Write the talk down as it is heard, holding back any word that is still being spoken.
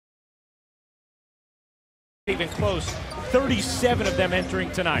Even close. 37 of them entering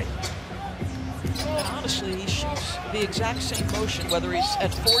tonight. And honestly, he shoots the exact same motion, whether he's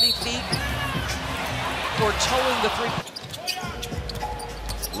at 40 feet or towing the three.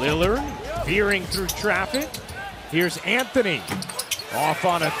 Lillard veering through traffic. Here's Anthony off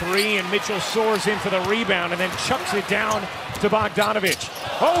on a three, and Mitchell soars in for the rebound and then chucks it down to Bogdanovich.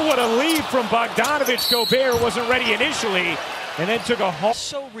 Oh, what a lead from Bogdanovich. Gobert wasn't ready initially and then took a home.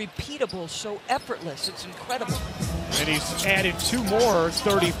 So repeatable, so effortless. It's incredible. And he's added two more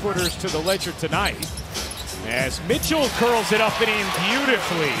 30-footers to the ledger tonight as Mitchell curls it up and in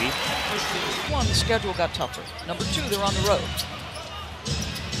beautifully. One, the schedule got tougher. Number two, they're on the road.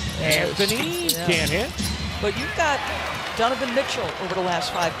 Anthony can't hit. But you've got Donovan Mitchell over the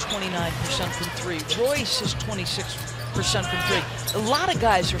last 29% from three. Royce is 26% from three. A lot of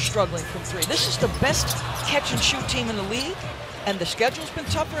guys are struggling from three. This is the best catch-and-shoot team in the league, and the schedule's been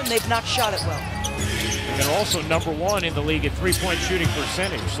tougher, and they've not shot it well. And they're also #1 in the league at three-point shooting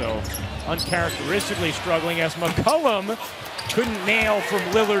percentage, so uncharacteristically struggling as McCollum couldn't nail from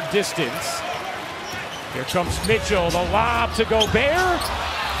Lillard distance. Here comes Mitchell, the lob to Gobert,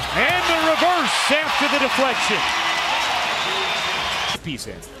 and the reverse after the deflection. Piece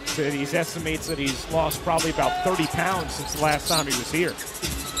in. So he estimates that he's lost probably about 30 pounds since the last time he was here.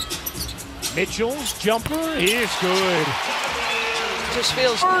 Mitchell's jumper is good. Just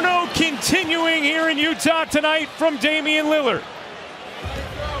feels. Inferno continuing here in Utah tonight from Damian Lillard.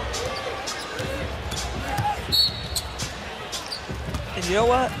 And you know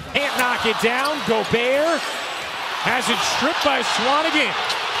what? Can't knock it down. Gobert has it stripped by Swanigan.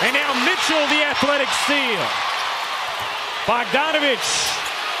 And now Mitchell, the athletic steal. Bogdanovich,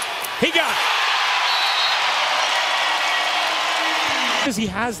 he got it. Because he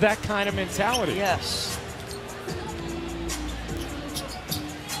has that kind of mentality. Yes.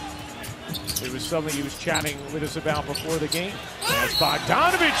 It was something he was chatting with us about before the game. As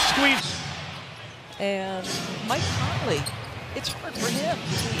Bogdanovich squeezed. And Mike Conley, it's hard for him.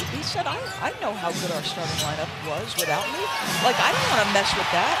 He said, I know how good our starting lineup was without me. Like, I don't want to mess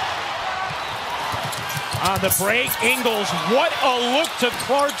with that. On the break, Ingles, what a look to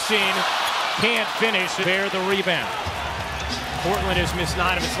Clarkson. Can't finish. Bear the rebound. Portland has missed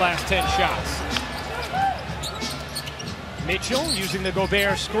 9 of its last 10 shots. Mitchell using the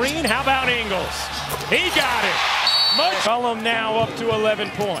Gobert screen. How about Ingles? He got it. McCollum now up to 11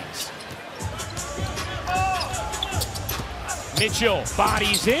 points. Mitchell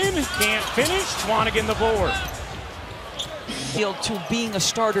bodies in, can't finish. Swanigan the board. To being a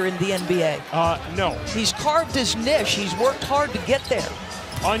starter in the NBA. No. He's carved his niche. He's worked hard to get there.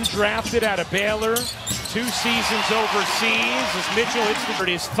 Undrafted out of Baylor, 2 seasons overseas. As Mitchell hits the, it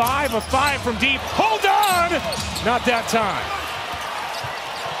is 5 of 5 from deep. Hold on! Not that time.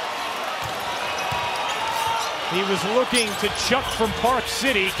 He was looking to chuck from Park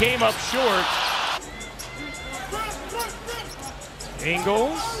City, came up short.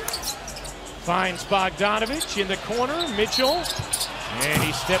 Ingles finds Bogdanovich in the corner. Mitchell, and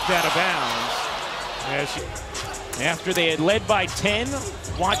he stepped out of bounds. After they had led by 10,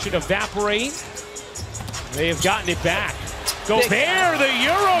 watch it evaporate. They have gotten it back. Gobert, the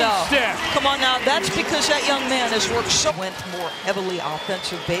Euro step. Come on now, that's because that young man has worked so went more heavily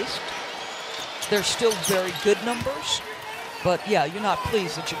offensive based. They're still very good numbers, but yeah, you're not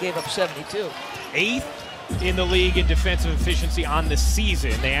pleased that you gave up 72. 8th in the league in defensive efficiency on the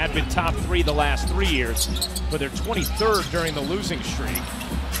season. They had been top 3 the last 3 years, but they're 23rd during the losing streak.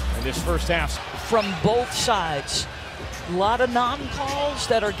 And this first half. From both sides. A lot of non-calls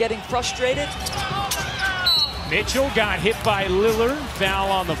that are getting frustrated. Mitchell got hit by Lillard,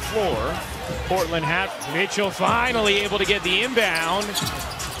 foul on the floor. Portland had Mitchell finally able to get the inbound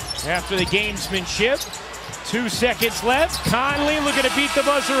after the gamesmanship. 2 seconds left. Conley looking to beat the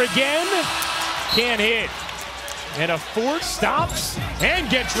buzzer again. Can't hit. And a force stops and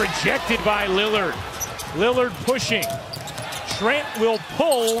gets rejected by Lillard. Lillard pushing. Trent will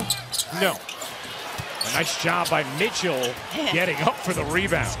pull. No. A nice job by Mitchell getting up for the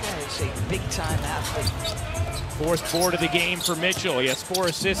rebound. This guy is a big-time athlete. 4th board of the game for Mitchell. He has 4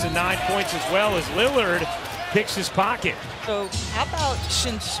 assists and 9 points as well as Lillard picks his pocket. So how about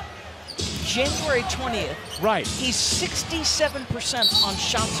since January 20th? Right. He's 67% on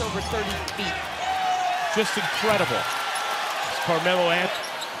shots over 30 feet. Just incredible. It's Carmelo Anthony.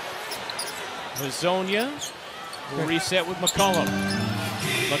 Hazonia will reset with McCollum.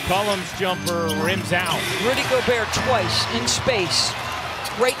 McCollum's jumper rims out. Rudy Gobert twice in space.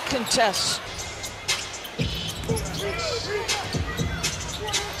 Great contest.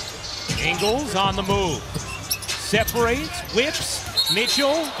 Ingles on the move. Separates, whips,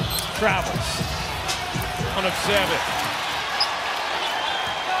 Mitchell travels. 1 of 7.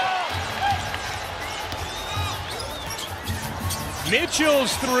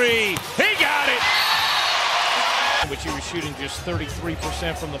 Mitchell's three. He got it. Which he was shooting just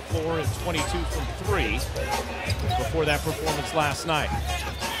 33% from the floor and 22 from 3 before that performance last night.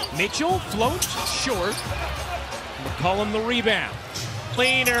 Mitchell floats short. McCollum the rebound.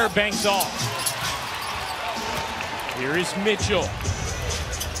 Cleaner banks off. Here is Mitchell.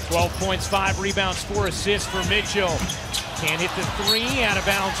 12 points, 5 rebounds, 4 assists for Mitchell. Can't hit the 3, out of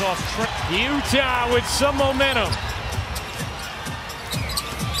bounds off Trent. Utah with some momentum.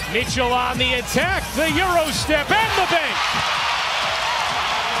 Mitchell on the attack, the Euro step and the bank.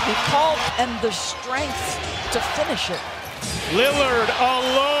 He called and the strength to finish it. Lillard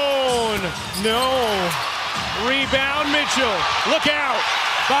alone. No. Rebound Mitchell. Look out.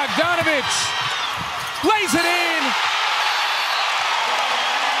 Bogdanovich lays it in.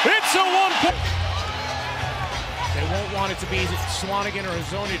 It's a 1-point. They won't want it to be Swanigan or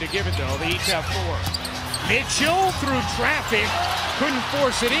Hazzoni to give it though. They each have 4. Mitchell through traffic, couldn't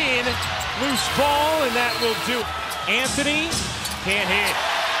force it in. Loose ball, and that will do. Anthony can't hit.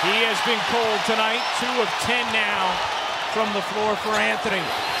 He has been cold tonight. 2 of 10 now from the floor for Anthony.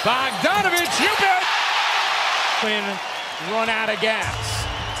 Bogdanovich, you bet! Run out of gas.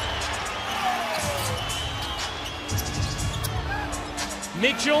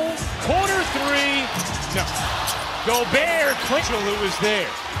 Mitchell, corner 3. No. Gobert, Mitchell who was there.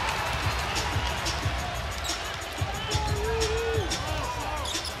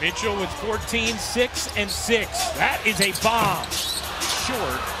 Mitchell with 14, 6, and 6. That is a bomb.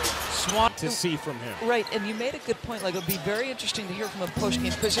 Short. Swan to see from him. Right, and you made a good point. Like, it would be very interesting to hear from him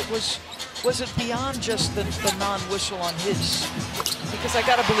post-game because it was it beyond just the non-whistle on his? Because I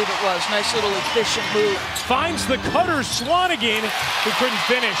got to believe it was. Nice little efficient move. Finds the cutter Swanigan, who couldn't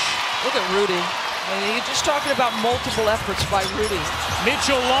finish. Look at Rudy. I mean, you're just talking about multiple efforts by Rudy.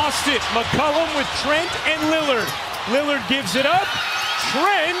 Mitchell lost it. McCollum with Trent and Lillard. Lillard gives it up.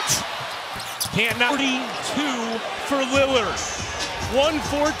 Trent can't not 42 for Lillard.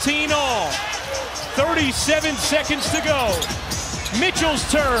 114 all. 37 seconds to go. Mitchell's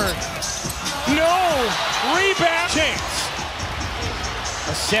turn. No. Rebound chance.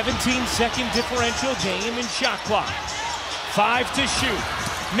 A 17-second differential game in shot clock. 5 to shoot.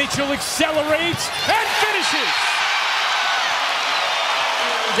 Mitchell accelerates and finishes.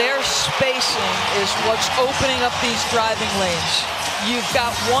 Their spacing is what's opening up these driving lanes. You've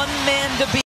got one man to beat.